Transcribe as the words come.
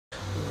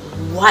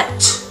What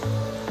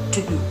do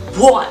you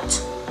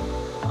want?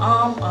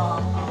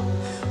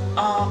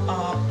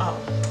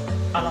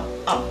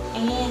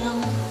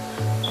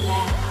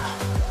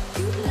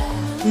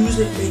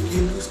 Music make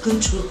you lose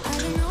control.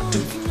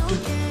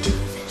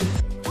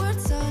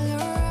 What's all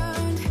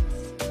around?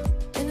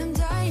 And I'm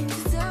dying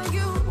to tell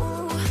you.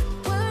 Well,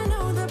 I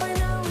know that by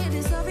now it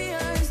is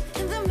obvious,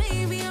 and that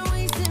maybe I'm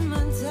wasting my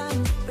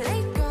time, but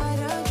I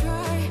gotta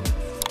try.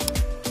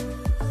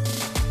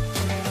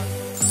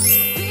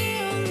 The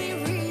only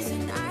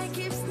reason I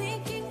keep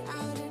sneaking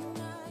out at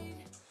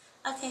night.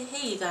 Okay,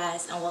 hey you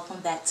guys, and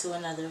welcome back to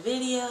another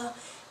video.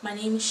 My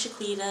name is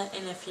Shequita,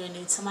 and if you're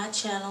new to my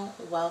channel,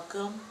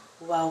 welcome.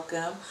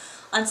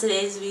 On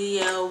today's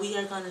video, we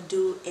are going to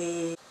do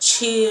a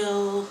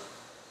chill,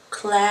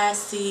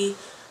 classy,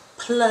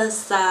 plus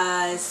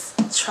size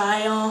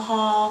try on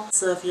haul.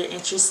 So if you're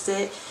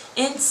interested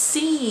in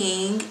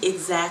seeing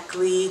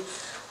exactly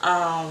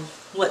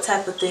what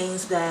type of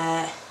things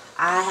that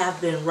I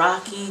have been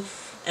rocking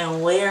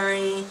and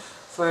wearing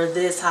for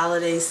this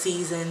holiday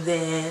season,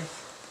 then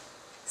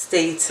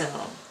stay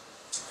tuned.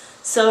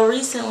 So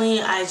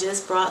recently I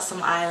just brought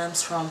some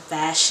items from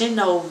Fashion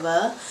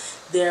Nova,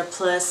 their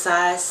plus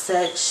size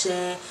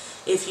section.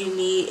 If you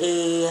need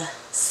a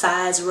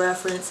size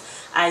reference,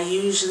 I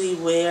usually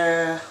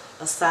wear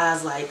a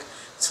size like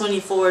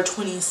 24,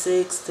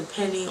 26,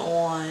 depending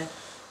on,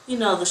 you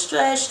know, the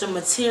stretch, the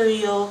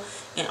material,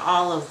 and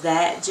all of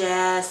that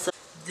jazz. So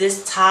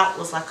this top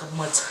was like a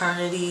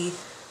maternity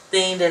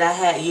thing that I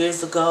had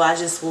years ago. I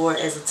just wore it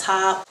as a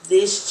top.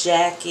 This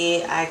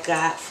jacket I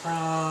got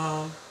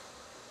from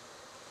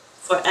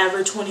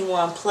Forever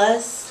 21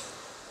 Plus,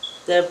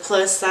 their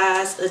plus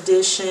size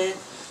edition.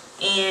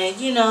 And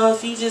you know,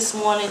 if you just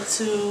wanted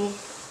to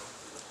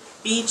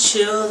be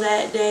chill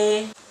that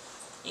day,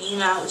 you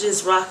know,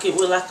 just rock it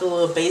with like a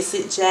little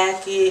basic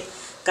jacket,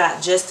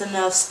 got just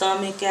enough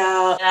stomach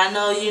out. And I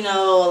know, you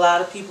know, a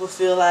lot of people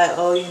feel like,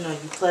 oh, you know,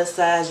 you plus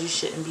size, you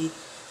shouldn't be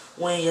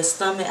wearing your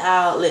stomach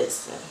out.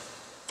 Listen,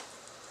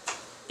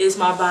 it's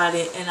my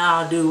body and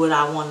I'll do what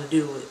I want to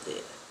do with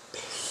it,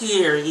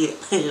 period.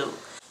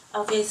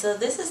 Okay, so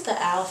this is the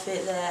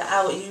outfit that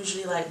I would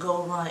usually like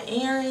go run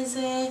errands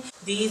in.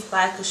 These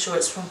biker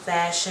shorts from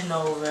Fashion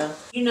Nova.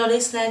 You know, they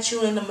snatch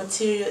you in. The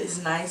material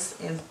is nice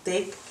and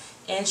thick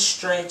and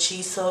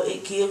stretchy, so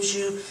it gives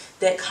you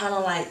that kind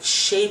of like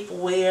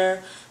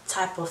shapewear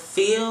type of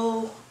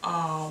feel.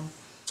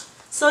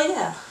 So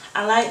yeah,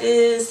 I like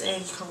this,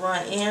 and you can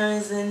run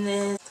errands in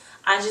this.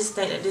 I just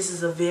think that this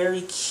is a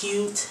very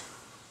cute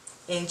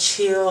and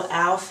chill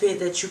outfit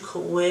that you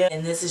could wear.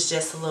 And this is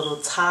just a little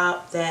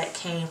top that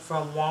came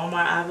from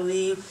Walmart, I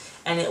believe,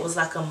 and it was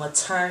like a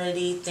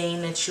maternity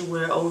thing that you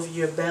wear over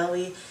your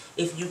belly.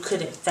 If you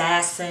couldn't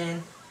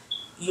fasten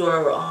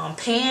your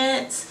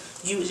pants,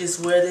 you would just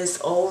wear this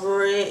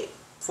over it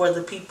for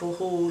the people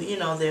who, you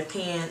know, their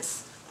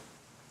pants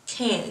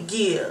can't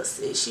give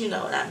stitch, you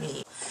know what I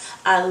mean.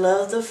 I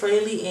love the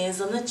frayly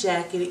ends on the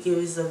jacket. It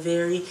gives a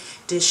very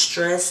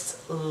distressed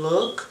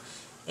look.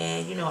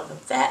 And you know, the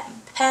fat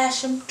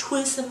passion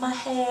twist in my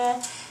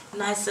hair,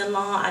 nice and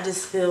long. I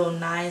just feel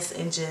nice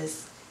and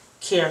just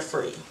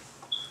carefree.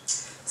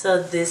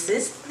 So this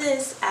is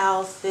this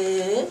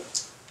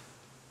outfit.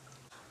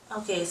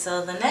 Okay,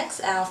 so the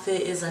next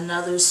outfit is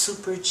another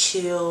super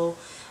chill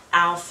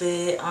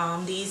outfit.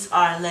 These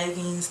are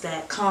leggings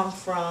that come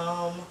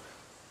from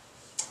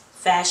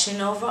Fashion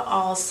Nova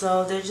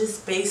also. They're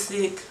just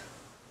basic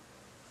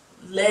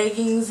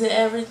leggings and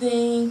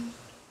everything.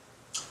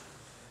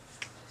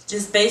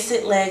 Just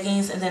basic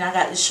leggings, and then I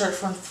got this shirt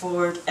from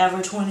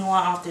Forever 21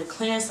 off their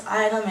clearance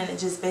item, and it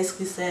just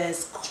basically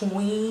says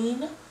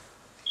Queen,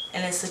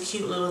 and it's a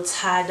cute little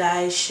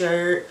tie-dye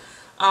shirt.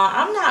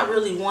 I'm not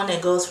really one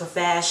that goes for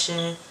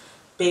fashion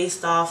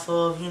based off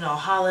of, you know,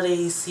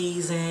 holiday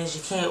seasons.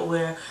 You can't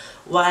wear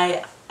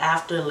white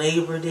after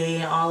Labor Day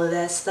and all of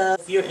that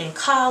stuff. If you're in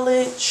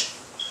college,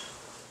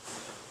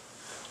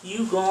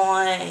 you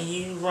going and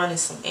you running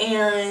some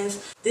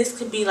errands, this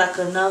could be like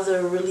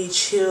another really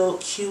chill,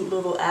 cute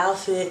little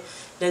outfit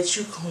that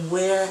you can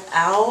wear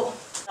out.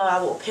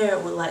 I will pair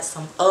it with like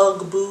some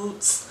Ugg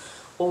boots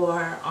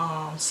or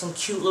some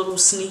cute little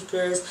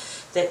sneakers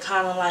that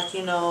kind of like,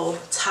 you know,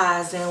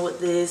 ties in with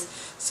this.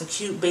 Some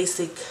cute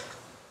basic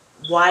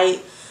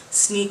white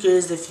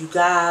sneakers if you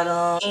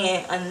got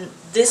them. And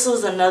this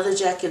was another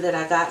jacket that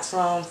I got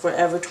from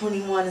Forever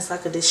 21. It's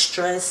like a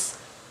distressed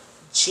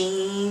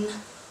jean,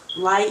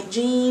 light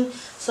jean.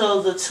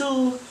 So the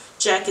two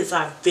jackets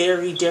are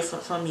very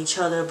different from each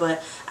other,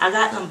 but I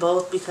got them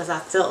both because I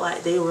felt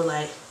like they were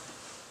like,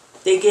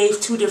 they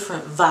gave two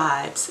different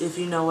vibes, if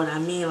you know what I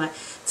mean. Like,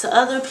 to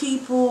other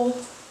people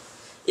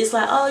it's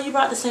like, oh, you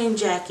brought the same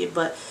jacket,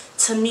 but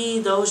to me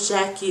those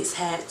jackets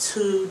had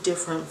two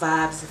different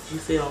vibes, if you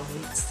feel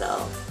me.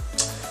 So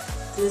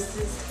this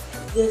is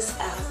this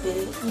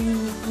outfit.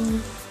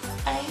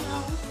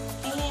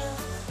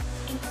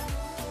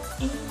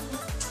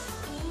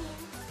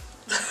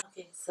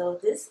 Okay, so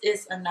this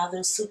is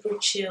another super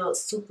chill,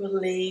 super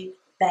laid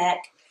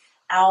back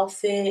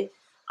outfit.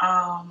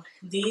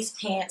 These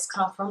pants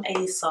come from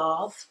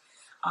Asoph.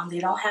 They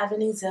don't have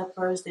any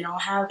zippers. They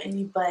don't have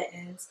any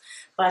buttons.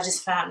 But I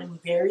just found them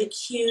very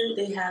cute.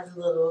 They have a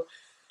little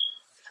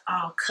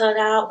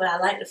cutout, but I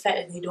like the fact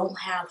that they don't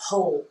have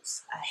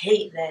holes. I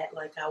hate that.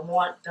 Like, I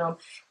want them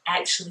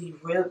actually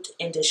ripped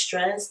and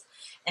distressed.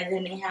 And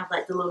then they have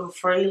like the little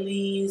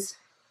fraylies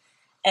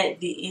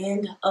at the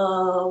end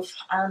of,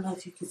 I don't know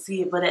if you can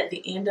see it, but at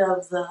the end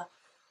of the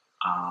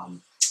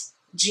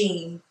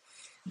jean,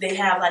 they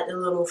have like the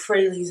little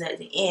fraylies at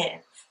the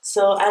end.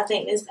 So I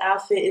think this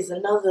outfit is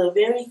another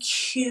very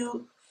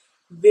cute,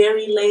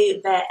 very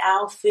laid back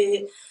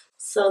outfit.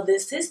 So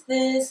this is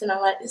this, and I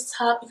like this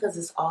top because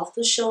it's off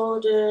the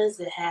shoulders.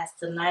 It has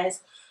the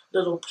nice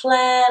little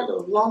plaid,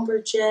 little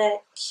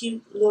lumberjack,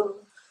 cute little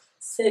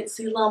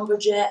sexy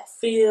lumberjack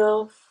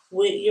feel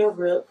with your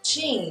ripped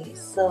jeans.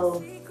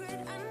 So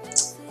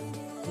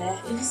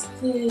that is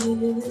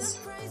this,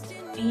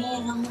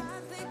 and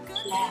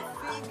yeah.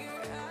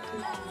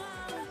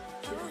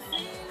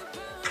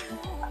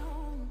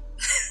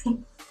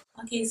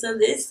 Okay, so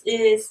this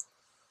is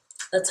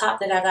the top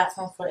that I got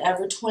from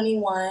Forever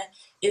 21.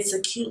 It's a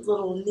cute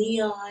little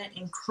neon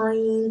and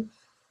cream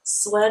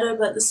sweater,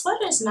 but the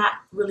sweater is not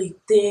really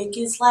thick.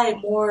 It's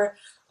like more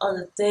of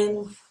the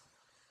thin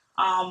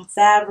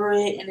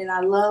fabric, and then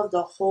I love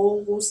the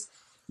holes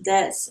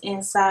that's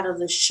inside of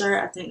the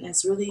shirt. I think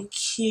that's really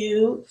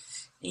cute.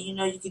 And you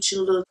know, you get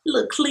your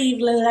little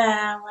Cleveland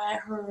line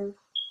right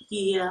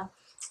here.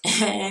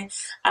 Yeah. And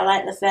I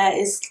like the fact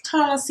it's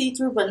kind of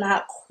see-through but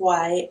not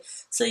quite,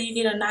 so you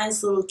get a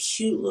nice little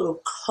cute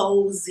little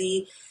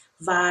cozy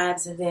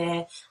vibes. And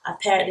then I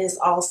paired this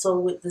also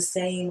with the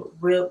same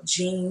ripped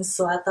jeans,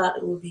 so I thought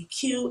it would be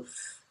cute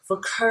for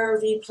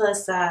curvy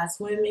plus size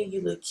women.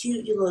 You look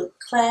cute, you look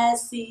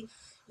classy,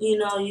 you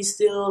know, you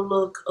still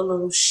look a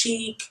little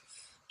chic,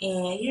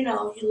 and you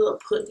know, you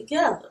look put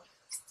together.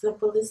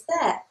 Simple as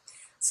that.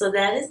 So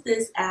that is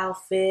this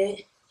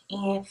outfit,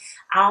 and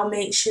I'll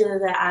make sure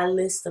that I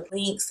list the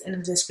links in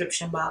the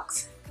description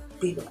box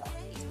below.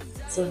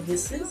 So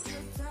this is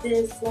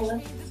this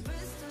one.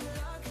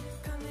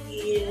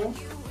 Yeah.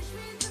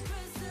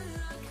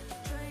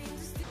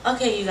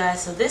 Okay, you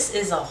guys, so this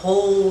is a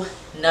whole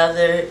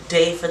nother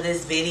day for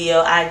this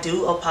video. I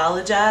do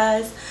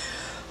apologize,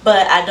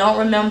 but I don't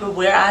remember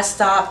where I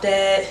stopped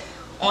at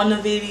on the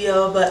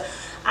video, but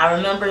I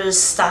remember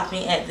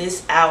stopping at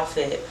this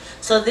outfit.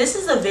 So this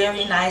is a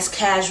very nice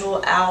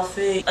casual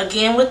outfit,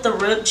 again with the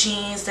ripped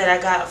jeans that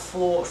I got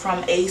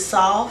from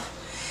Asoph,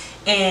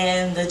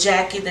 and the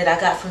jacket that I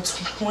got from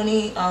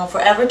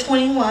Forever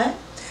 21,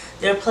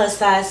 their plus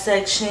size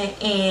section.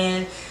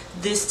 And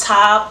this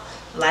top,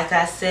 like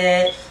I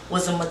said,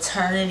 was a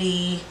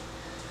maternity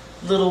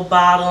little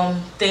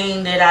bottom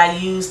thing that I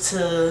use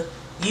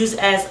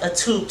as a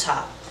tube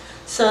top.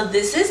 So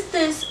this is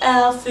this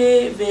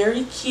outfit,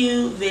 very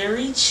cute,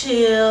 very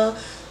chill.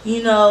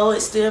 You know,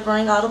 it still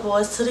brings all the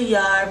boys to the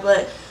yard,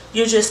 but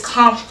you're just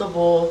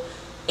comfortable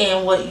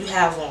in what you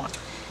have on.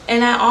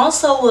 And I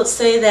also would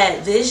say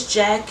that this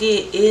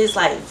jacket is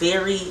like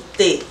very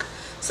thick.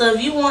 So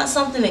if you want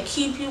something to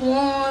keep you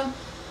warm,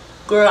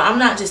 girl, I'm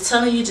not just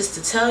telling you just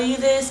to tell you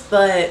this,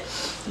 but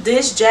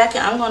this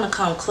jacket, I'm going to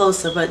come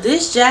closer, but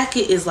this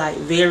jacket is like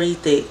very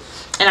thick.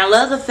 And I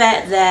love the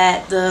fact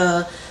that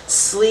the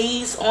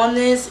sleeves on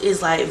this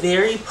is like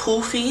very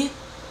poofy.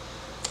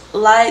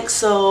 Like,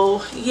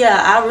 so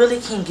yeah, I really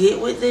can get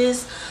with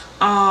this.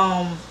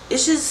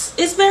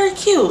 It's very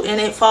cute, and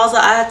it falls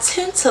out. I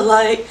tend to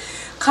like,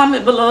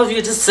 comment below if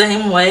you're the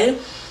same way.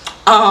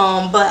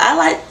 But I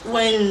like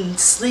when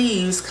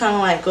sleeves kind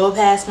of like go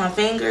past my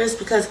fingers,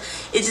 because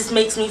it just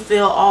makes me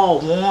feel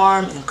all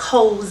warm and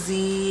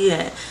cozy,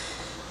 and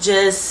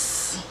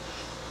just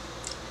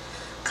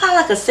kind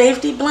of like a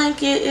safety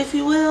blanket, if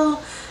you will.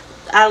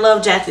 I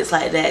love jackets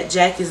like that,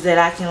 jackets that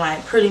I can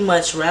like pretty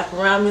much wrap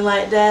around me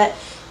like that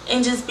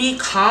and just be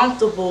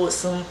comfortable with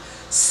some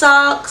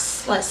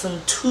socks, like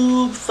some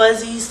tube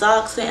fuzzy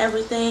socks and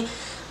everything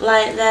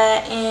like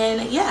that.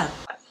 And yeah,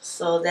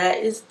 so that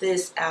is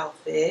this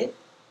outfit.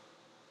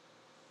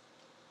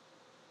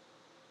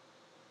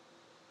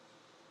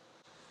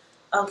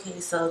 Okay,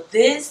 so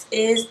this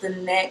is the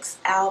next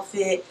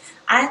outfit.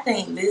 I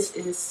think this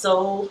is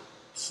so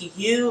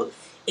cute.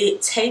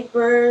 It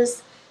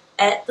tapers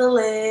at the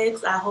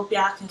legs. I hope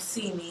y'all can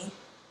see me.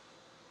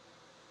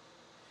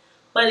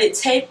 But it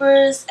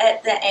tapers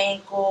at the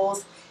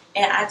ankles,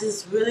 and I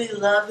just really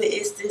love it.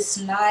 It's this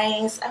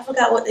nice, I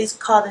forgot what they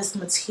call this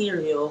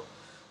material,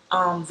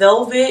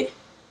 velvet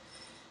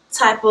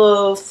type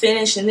of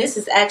finish. And this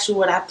is actually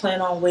what I plan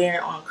on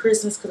wearing on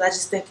Christmas, because I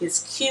just think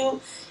it's cute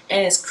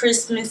and it's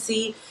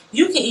Christmassy.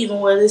 You can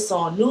even wear this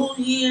on New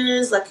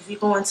Year's, like if you're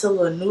going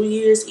to a New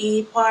Year's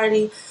Eve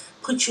party,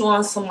 put you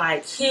on some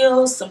like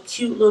heels, some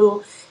cute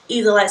little,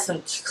 either like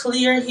some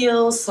clear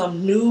heels,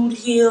 some nude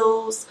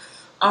heels,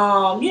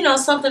 you know,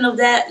 something of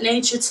that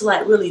nature to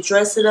like really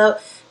dress it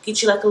up.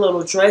 Get you like a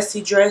little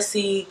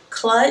dressy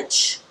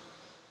clutch.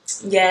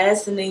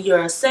 Yes, and then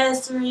your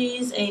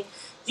accessories, and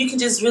you can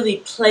just really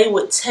play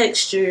with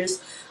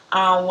textures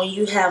when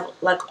you have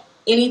like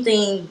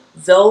anything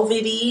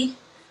velvety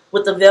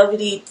with the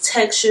velvety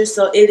texture.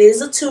 So it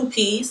is a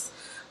two-piece.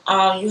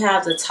 You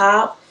have the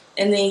top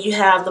and then you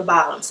have the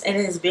bottoms, and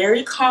it is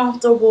very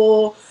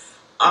comfortable.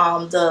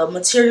 The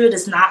material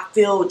does not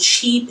feel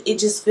cheap. It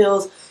just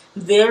feels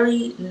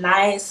very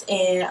nice,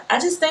 and I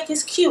just think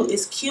it's cute.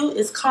 It's cute,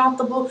 it's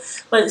comfortable,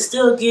 but it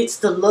still gets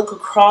the look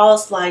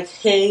across like,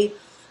 hey,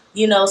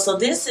 you know. So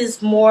this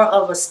is more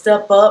of a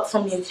step up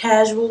from your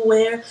casual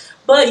wear,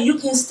 but you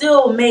can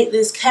still make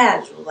this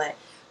casual. Like,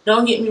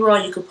 don't get me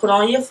wrong, you could put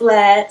on your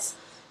flats,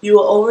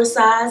 your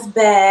oversized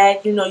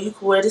bag. You know, you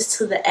can wear this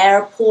to the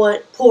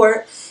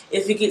port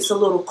if it gets a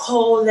little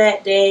cold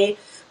that day.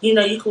 You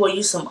know, you can wear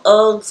you some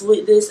Uggs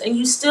with this and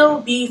you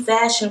still be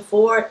fashion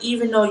forward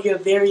even though you're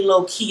very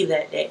low key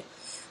that day.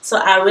 So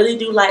I really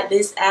do like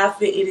this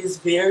outfit. It is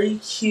very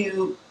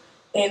cute,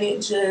 and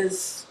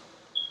it's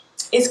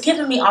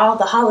giving me all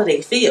the holiday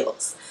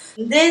feels.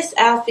 This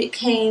outfit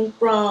came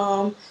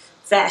from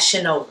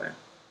Fashion Nova.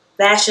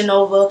 Fashion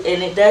Nova,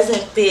 and it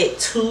doesn't fit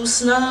too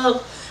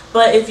snug,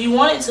 but if you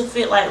want it to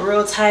fit like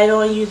real tight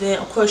on you, then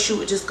of course you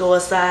would just go a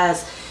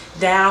size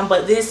down,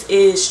 but this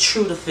is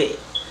true to fit.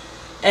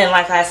 And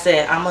like I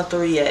said, I'm a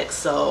 3X,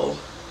 so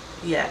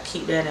yeah,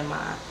 keep that in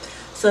mind.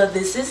 So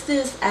this is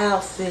this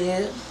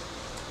outfit.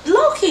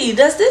 Low-key,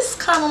 does this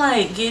kind of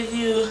like give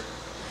you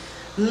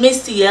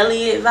Missy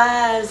Elliott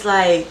vibes?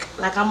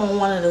 Like I'm on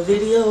one of the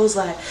videos,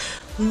 like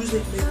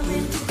music.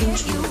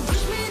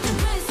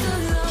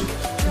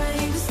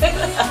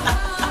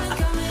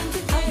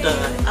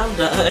 I'm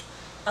done.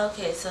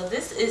 Okay, so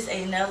this is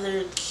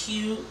another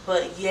cute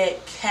but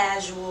yet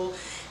casual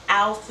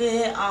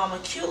outfit. A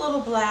cute little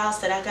blouse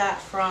that I got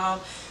from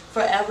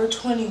Forever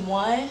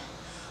 21.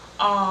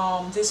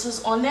 This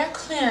was on their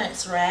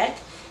clearance rack,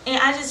 and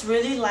I just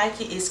really like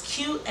it. It's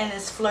cute and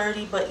it's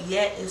flirty, but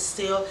yet it's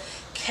still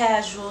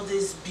casual.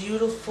 This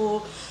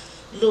beautiful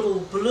little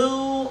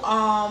blue,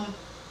 I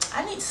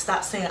need to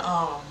stop saying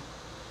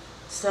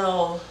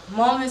so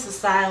moments of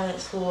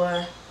silence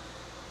for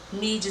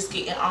me just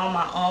getting all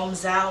my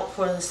ums out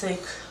for the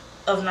sake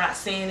of not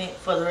saying it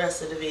for the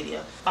rest of the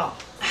video.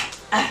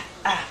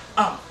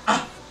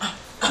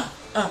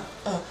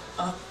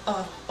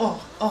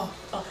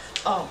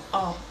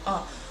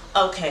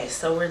 Okay,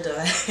 so we're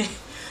done.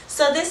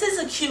 So this is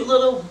a cute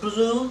little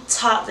blue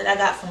top that I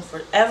got from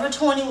Forever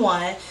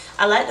 21.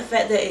 I like the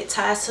fact that it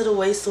ties to the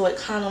waist, so it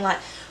kind of like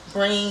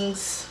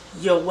brings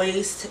your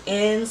waist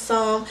in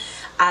some.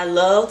 I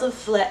love the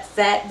fact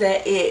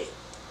that it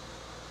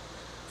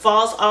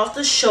falls off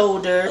the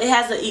shoulder. It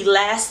has an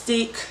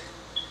elastic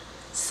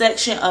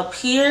section up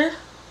here.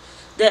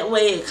 That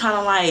way it kind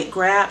of like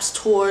grabs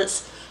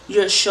towards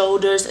your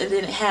shoulders, and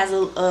then it has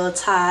a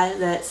tie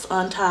that's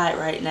untied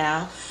right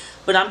now.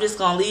 But I'm just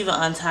going to leave it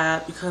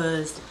untied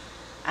because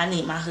I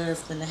need my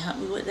husband to help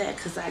me with that,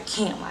 because I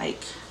can't,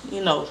 like,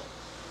 you know,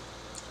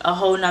 a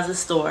whole nother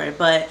story.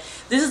 But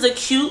this is a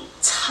cute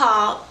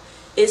top.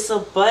 It's a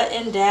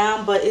button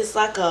down, but it's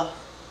like a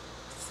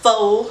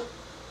faux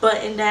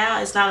button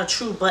down. It's not a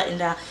true button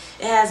down.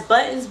 It has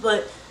buttons,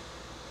 but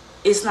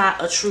it's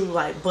not a true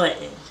like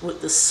button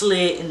with the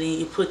slit and then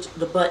you put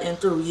the button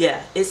through.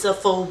 Yeah, it's a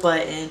faux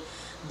button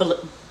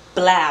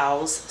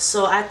blouse.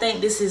 So I think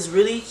this is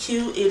really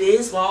cute. It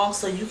is long,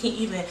 so you can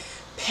even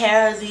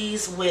pair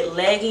these with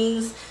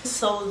leggings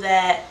so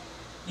that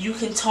you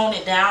can tone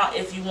it down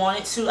if you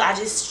wanted to. I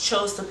just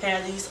chose to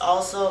pair these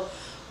also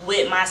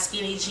with my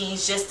skinny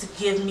jeans just to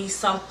give me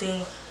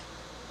something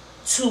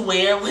to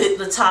wear with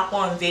the top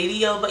on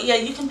video. But yeah,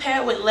 you can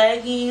pair it with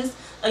leggings.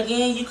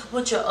 Again, you can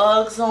put your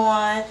Uggs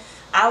on.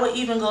 I would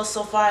even go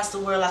so far as to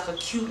wear like a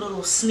cute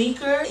little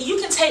sneaker. You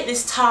can take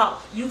this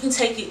top, you can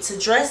take it to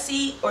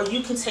dressy, or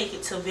you can take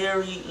it to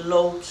very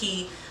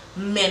low-key,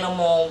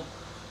 minimal,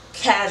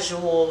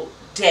 casual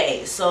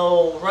day.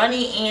 So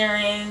running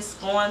errands,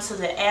 going to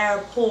the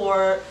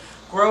airport,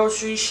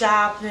 grocery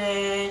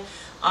shopping,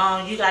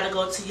 you got to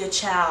go to your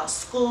child's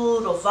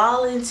school to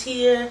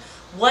volunteer,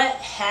 what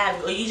have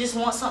you, or you just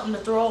want something to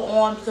throw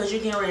on because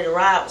you're getting ready to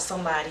ride with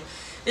somebody.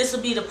 This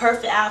would be the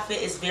perfect outfit.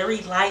 It's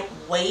very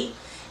lightweight,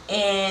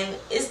 and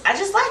I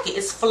just like it.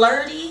 It's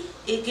flirty.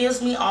 It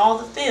gives me all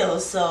the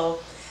feels. So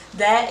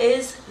that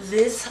is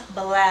this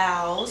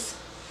blouse.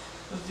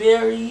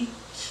 Very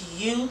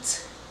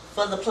cute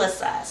for the plus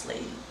size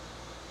lady.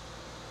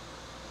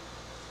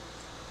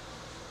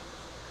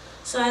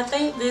 So I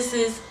think this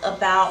is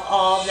about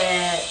all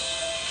that.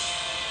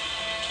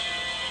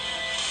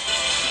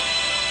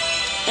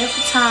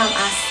 Every time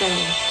I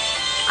say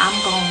I'm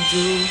gonna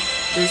do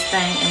this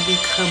thing and be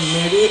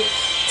committed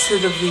to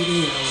the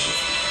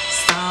videos,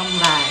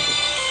 somebody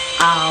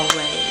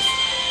always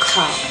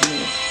call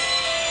me.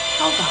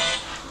 Hold on.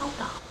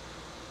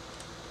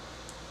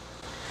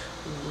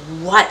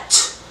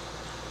 What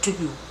do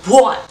you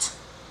want?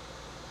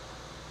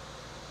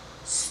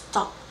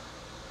 Stop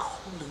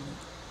calling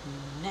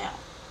now.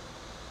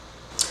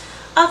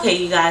 Okay,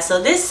 you guys,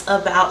 so this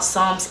about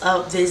sums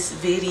up this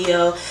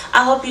video.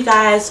 I hope you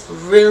guys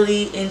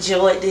really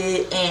enjoyed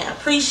it and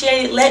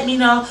appreciate it. Let me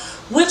know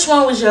which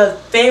one was your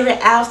favorite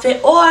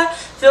outfit, or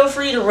feel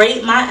free to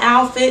rate my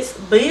outfits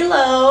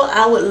below.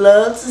 I would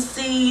love to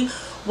see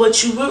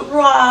what you would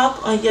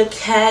rock on your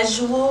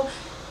casual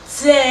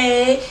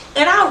day.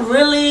 And I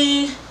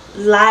really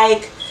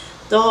like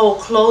the whole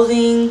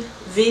clothing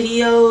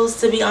videos,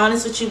 to be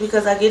honest with you,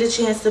 because I get a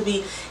chance to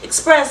be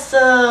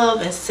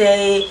expressive and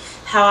say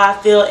how I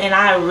feel. And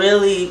I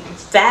really,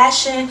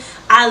 fashion,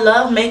 I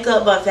love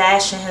makeup, but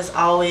fashion has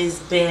always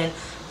been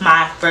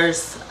my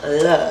first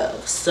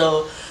love.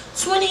 So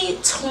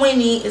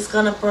 2020 is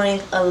gonna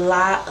bring a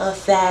lot of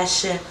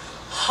fashion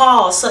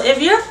hauls. So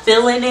if you're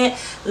feeling it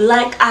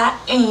like I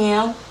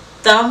am,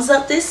 thumbs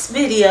up this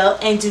video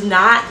and do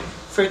not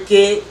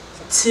forget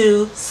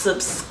to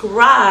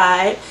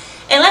subscribe,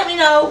 and let me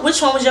know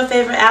which one was your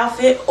favorite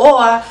outfit,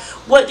 or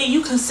what do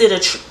you consider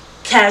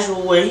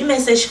casual wear. You may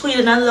say,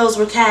 Shequita, none of those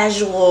were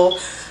casual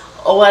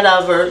or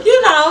whatever.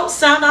 You know,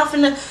 sound off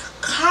in the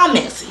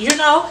comments, you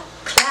know,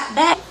 clap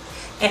back.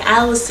 And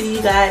I will see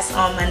you guys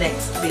on my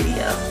next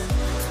video.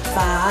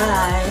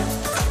 Bye.